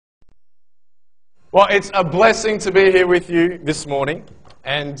Well, it's a blessing to be here with you this morning,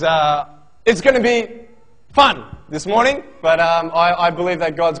 and it's going to be fun this morning, but I believe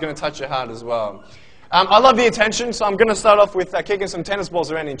that God's going to touch your heart as well. I love the attention, so I'm going to start off with kicking some tennis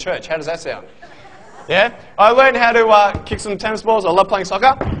balls around in church. How does that sound? Yeah? I learned how to kick some tennis balls. I love playing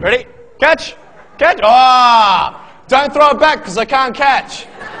soccer. Ready? Catch! Catch! Oh! Don't throw it back because I can't catch.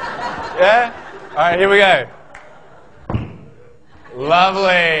 Yeah? All right, here we go. Lovely.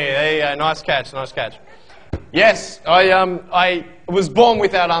 There you go. Nice catch, nice catch. Yes, I was born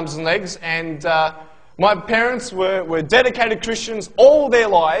without arms and legs, and my parents were dedicated Christians all their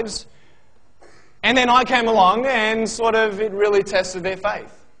lives, and then I came along and sort of it really tested their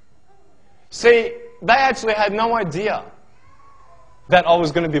faith. See, they actually had no idea that I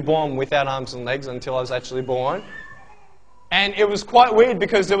was going to be born without arms and legs until I was actually born. And it was quite weird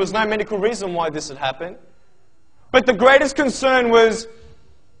because there was no medical reason why this had happened. But the greatest concern was,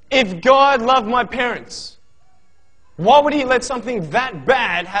 if God loved my parents, why would He let something that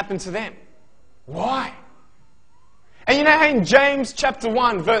bad happen to them? Why? And you know how in James chapter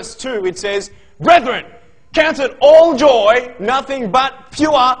 1 verse 2 it says, "Brethren, count it all joy, nothing but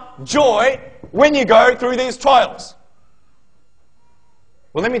pure joy, when you go through these trials."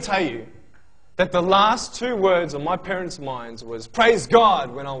 Well, let me tell you that the last two words on my parents' minds was, "Praise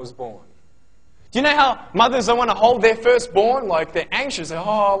God," when I was born. Do you know how mothers don't want to hold their firstborn? Like they're anxious. They're,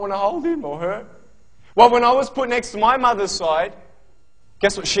 "Oh, I want to hold him or her." Well, when I was put next to my mother's side,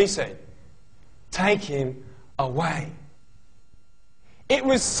 guess what she said? "Take him away." It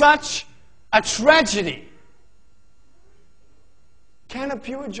was such a tragedy. Count it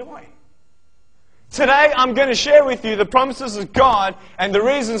pure joy. Today, I'm going to share with you the promises of God and the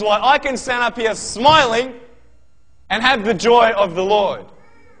reasons why I can stand up here smiling and have the joy of the Lord.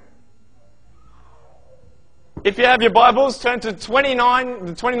 If you have your Bibles, turn to the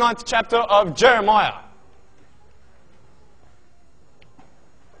 29th chapter of Jeremiah.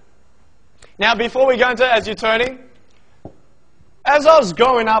 Now, before we go into it, as you're turning, as I was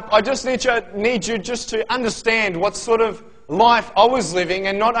growing up, I just need you just to understand what sort of life I was living,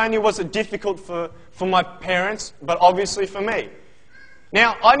 and not only was it difficult for my parents, but obviously for me.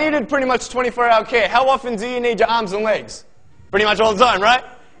 Now, I needed pretty much 24-hour care. How often do you need your arms and legs? Pretty much all the time, right?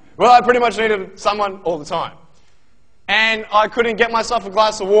 Well, I pretty much needed someone all the time. And I couldn't get myself a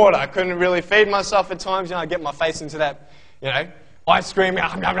glass of water. I couldn't really feed myself at times. I'd get my face into that, ice cream.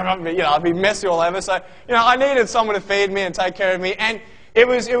 I'd be messy all over. So, I needed someone to feed me and take care of me. And it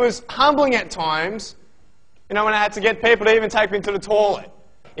was humbling at times, when I had to get people to even take me to the toilet.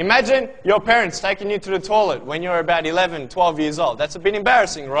 Imagine your parents taking you to the toilet when you're about 11, 12 years old. That's a bit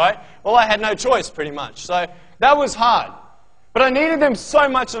embarrassing, right? Well, I had no choice, pretty much. So that was hard. But I needed them so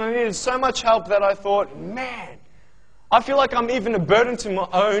much, and I needed so much help that I thought, man, I feel like I'm even a burden to my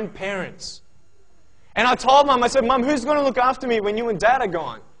own parents. And I told Mum, I said, "Mum, who's going to look after me when you and Dad are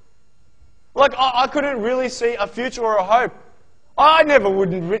gone?" Like, I couldn't really see a future or a hope. I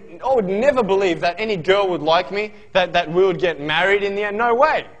would never believe that any girl would like me, that we would get married in the end. No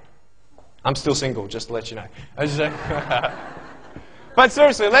way. I'm still single, just to let you know. But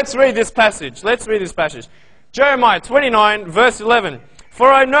seriously, let's read this passage. Jeremiah 29, verse 11. "For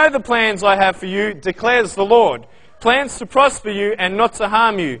I know the plans I have for you, declares the Lord. Plans to prosper you and not to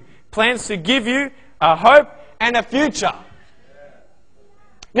harm you. Plans to give you a hope and a future."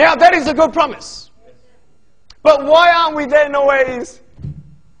 Now, that is a good promise. But why aren't we then always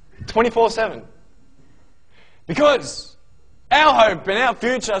 24/7? Because our hope and our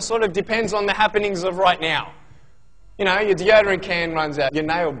future sort of depends on the happenings of right now. Your deodorant can runs out, your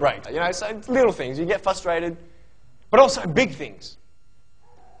nail breaks. So it's little things. You get frustrated, but also big things.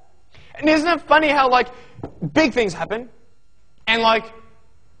 And isn't it funny how, big things happen, and,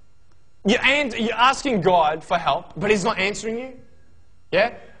 you're asking God for help, but He's not answering you?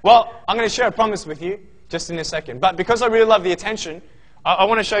 Yeah? Well, I'm going to share a promise with you just in a second. But because I really love the attention, I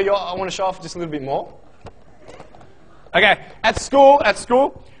want to show off just a little bit more. Okay, at school,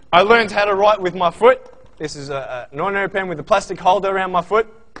 I learned how to write with my foot. This is an ordinary pen with a plastic holder around my foot.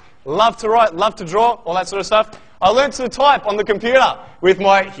 Love to write, love to draw, all that sort of stuff. I learned to type on the computer with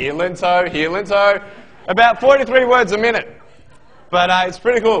my heel and toe, about 43 words a minute. But it's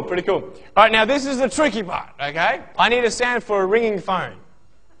pretty cool. All right, now this is the tricky part, okay? I need a sound for a ringing phone.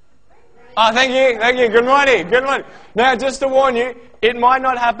 Oh, thank you. Good morning. Now, just to warn you, it might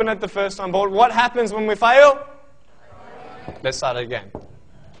not happen at the first time, but what happens when we fail? Let's start it again.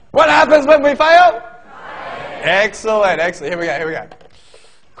 What happens when we fail? Excellent. Here we go.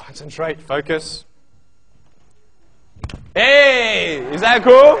 Concentrate, focus. Hey, is that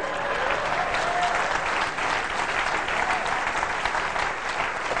cool?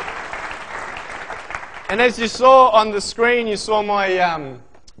 And as you saw on the screen, you saw my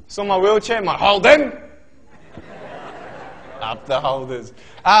wheelchair, my Holden. Up the holders.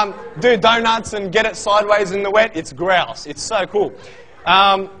 Do donuts and get it sideways in the wet. It's grouse. It's so cool.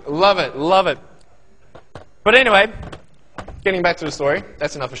 Love it, love it. But anyway, getting back to the story.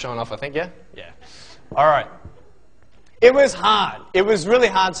 That's enough for showing off, I think, yeah? Yeah. All right. It was hard. It was really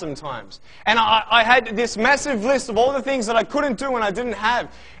hard sometimes. And I had this massive list of all the things that I couldn't do and I didn't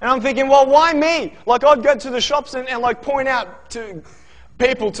have. And I'm thinking, well, why me? Like, I'd go to the shops and like point out to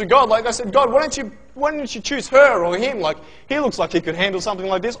people, to God. Like I said, God, why don't you choose her or him? Like, he looks like he could handle something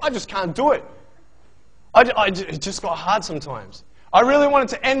like this. I just can't do it. It just got hard sometimes. I really wanted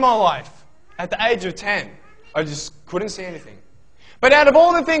to end my life at the age of 10. I just couldn't see anything. But out of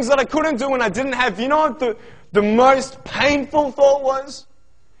all the things that I couldn't do and I didn't have, you know what the most painful thought was?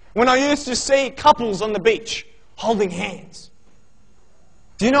 When I used to see couples on the beach holding hands.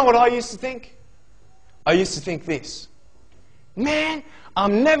 Do you know what I used to think? I used to think this. Man,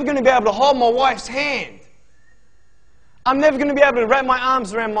 I'm never going to be able to hold my wife's hand. I'm never going to be able to wrap my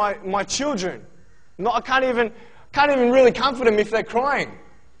arms around my children. I can't even really comfort them if they're crying.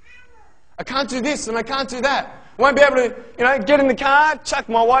 I can't do this and I can't do that. I won't be able to, get in the car, chuck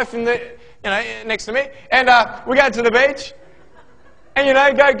my wife in the, next to me, and we go to the beach,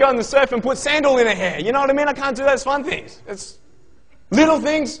 and go on the surf and put sandal in her hair. You know what I mean? I can't do those fun things. It's little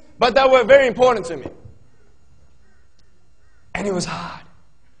things, but they were very important to me. And it was hard.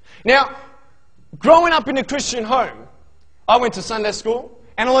 Now, growing up in a Christian home, I went to Sunday school,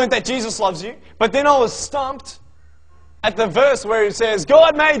 and I learned that Jesus loves you, but then I was stumped at the verse where it says,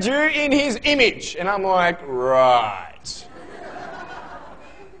 God made you in his image. And I'm like, right.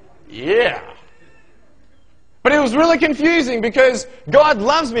 Yeah. But it was really confusing because God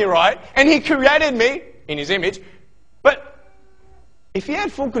loves me, right? And he created me in his image. But if he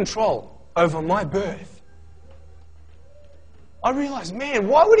had full control over my birth, I realized, man,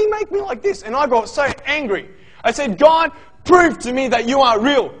 why would he make me like this? And I got so angry. I said, God, prove to me that you are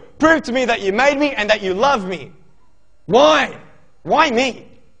real. Prove to me that you made me and that you love me. Why? Why me?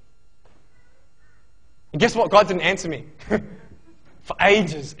 And guess what? God didn't answer me. For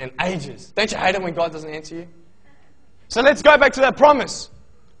ages and ages. Don't you hate it when God doesn't answer you? So let's go back to that promise.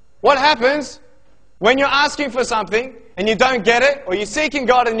 What happens when you're asking for something and you don't get it, or you're seeking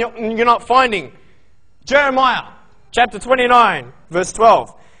God and you're not finding? Jeremiah chapter 29, verse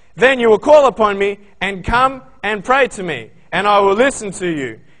 12. Then you will call upon me and come and pray to me, and I will listen to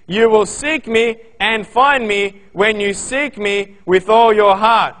you. You will seek me and find me when you seek me with all your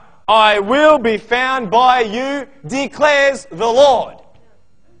heart. I will be found by you, declares the Lord.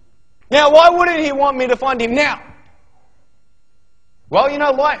 Now, why wouldn't he want me to find him now? Well,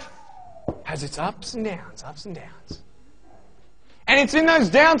 life has its ups and downs, ups and downs. And it's in those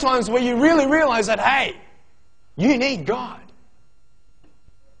down times where you really realize that, hey, you need God.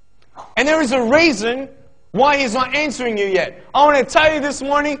 And there is a reason why he's not answering you yet. I want to tell you this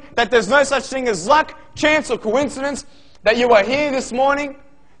morning that there's no such thing as luck, chance, or coincidence, that you are here this morning,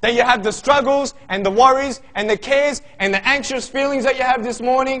 that you have the struggles and the worries and the cares and the anxious feelings that you have this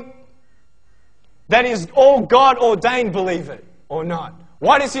morning. That is all God ordained, believe it or not.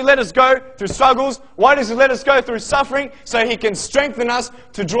 Why does he let us go through struggles? Why does he let us go through suffering? So he can strengthen us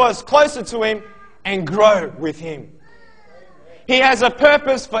to draw us closer to him and grow with him. He has a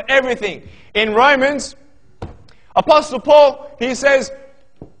purpose for everything. In Romans, Apostle Paul, he says,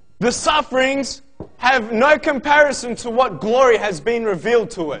 the sufferings have no comparison to what glory has been revealed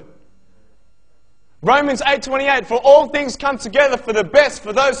to it. Romans 8:28, for all things come together for the best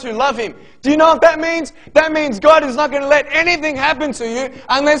for those who love him. Do you know what that means? That means God is not going to let anything happen to you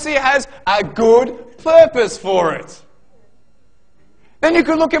unless he has a good purpose for it. Then you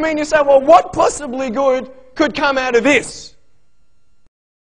could look at me and you say, well, what possibly good could come out of this?